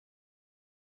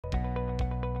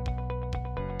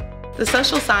The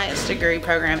Social Science degree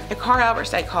program at Carl Albert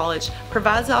State College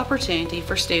provides the opportunity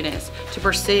for students to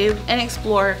pursue and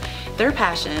explore their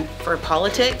passion for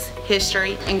politics,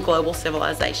 history, and global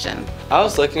civilization. I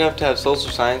was lucky enough to have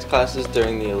social science classes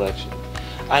during the election.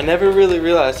 I never really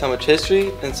realized how much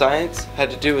history and science had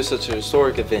to do with such a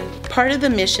historic event. Part of the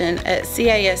mission at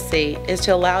CASC is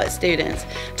to allow its students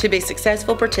to be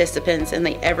successful participants in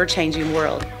the ever-changing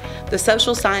world. The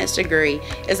social science degree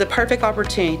is a perfect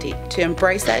opportunity to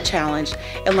embrace that challenge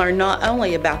and learn not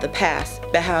only about the past,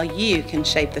 but how you can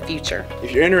shape the future.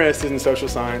 If you're interested in social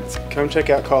science, come check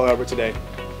out Carl Albert today,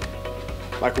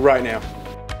 like right now.